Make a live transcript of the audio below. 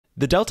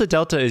The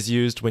delta-delta is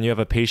used when you have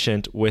a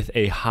patient with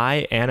a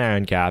high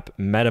anion gap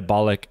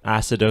metabolic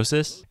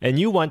acidosis, and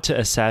you want to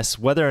assess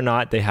whether or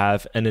not they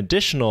have an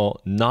additional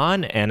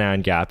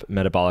non-anion gap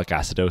metabolic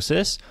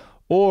acidosis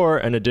or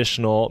an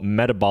additional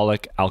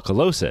metabolic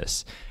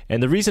alkalosis.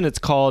 And the reason it's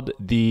called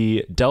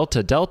the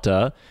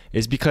delta-delta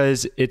is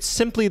because it's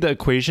simply the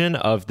equation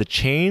of the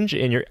change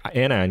in your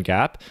anion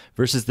gap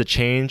versus the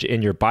change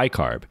in your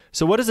bicarb.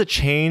 So what does a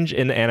change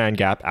in the anion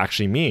gap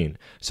actually mean?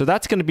 So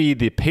that's going to be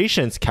the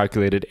patient's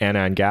calculated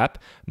anion gap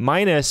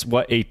minus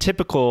what a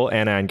typical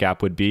anion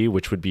gap would be,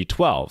 which would be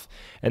 12.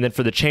 And then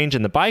for the change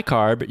in the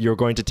bicarb, you're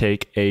going to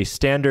take a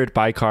standard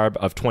bicarb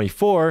of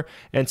 24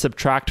 and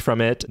subtract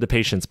from it the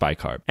patient's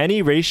bicarb.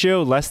 Any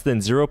ratio less than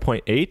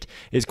 0.8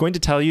 is going to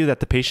tell you that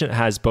the patient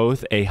has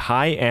both a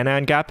high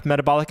anion gap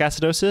metabolic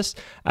acidosis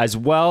as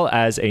well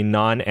as a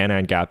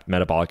non-anion gap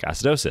metabolic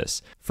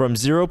acidosis. From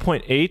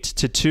 0.8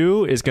 to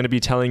 2 is going to be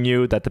telling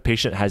you that the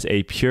patient has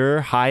a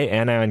pure high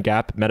anion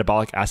gap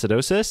metabolic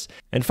acidosis.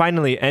 And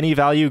finally, any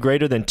value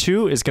greater than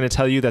 2 is going to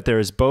tell you that there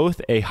is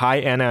both a high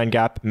anion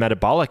gap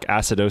metabolic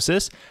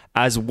acidosis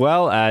as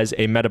well as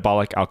a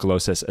metabolic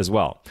alkalosis as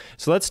well.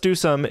 So let's do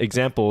some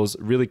examples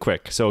really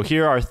quick. So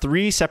here are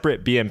 3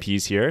 separate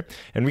BMPs here,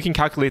 and we can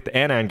calculate the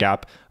anion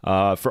gap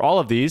for all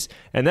of these,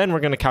 and then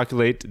we're going to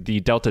calculate the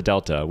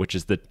delta-delta, which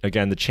is,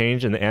 again, the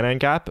change in the anion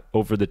gap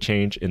over the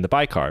change in the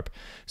bicarb.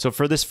 So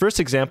for this first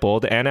example,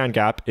 the anion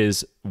gap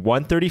is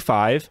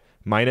 135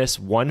 minus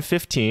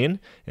 115,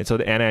 and so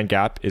the anion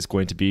gap is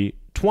going to be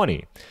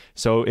 20.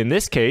 So in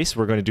this case,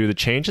 we're going to do the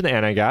change in the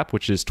anion gap,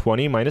 which is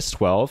 20 minus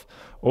 12,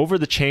 over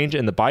the change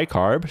in the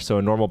bicarb. So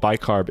a normal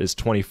bicarb is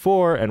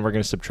 24, and we're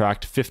going to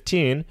subtract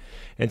 15.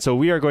 And so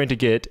we are going to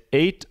get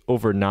 8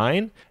 over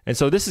 9. And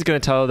so this is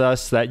going to tell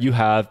us that you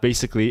have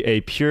basically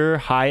a pure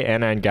high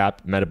anion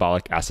gap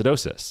metabolic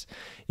acidosis.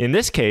 In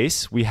this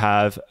case, we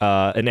have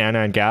an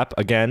anion gap,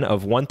 again,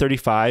 of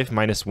 135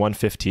 minus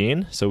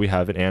 115. So we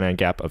have an anion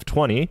gap of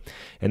 20.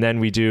 And then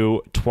we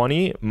do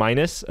 20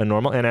 minus a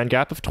normal anion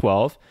gap of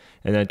 12.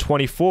 And then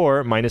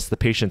 24 minus the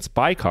patient's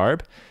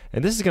bicarb.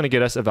 And this is going to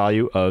get us a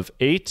value of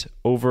 8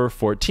 over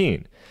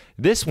 14.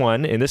 This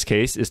one, in this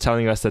case, is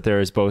telling us that there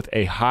is both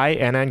a high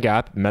anion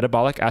gap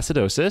metabolic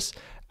acidosis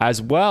as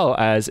well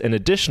as an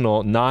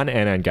additional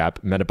non-anion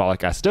gap metabolic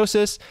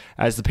acidosis,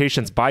 as the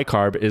patient's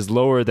bicarb is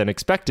lower than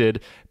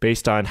expected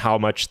based on how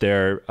much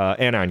their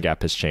anion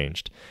gap has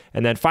changed.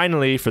 And then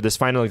finally, for this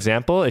final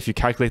example, if you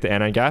calculate the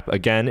anion gap,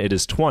 again, it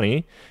is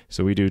 20.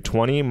 So we do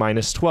 20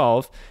 minus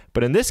 12.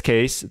 But in this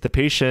case, the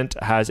patient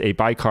has a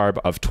bicarb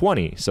of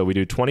 20. So we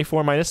do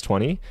 24 minus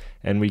 20,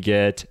 and we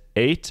get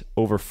 8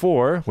 over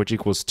 4, which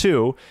equals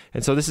 2.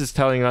 And so this is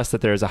telling us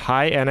that there is a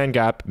high anion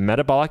gap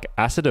metabolic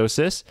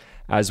acidosis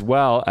as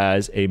well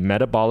as a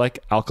metabolic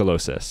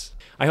alkalosis.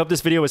 I hope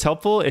this video was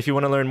helpful. If you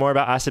want to learn more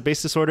about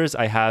acid-base disorders,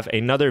 I have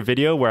another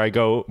video where I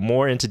go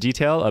more into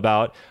detail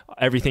about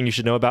everything you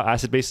should know about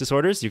acid-base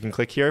disorders. You can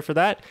click here for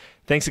that.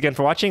 Thanks again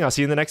for watching. I'll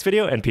see you in the next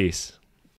video, and peace.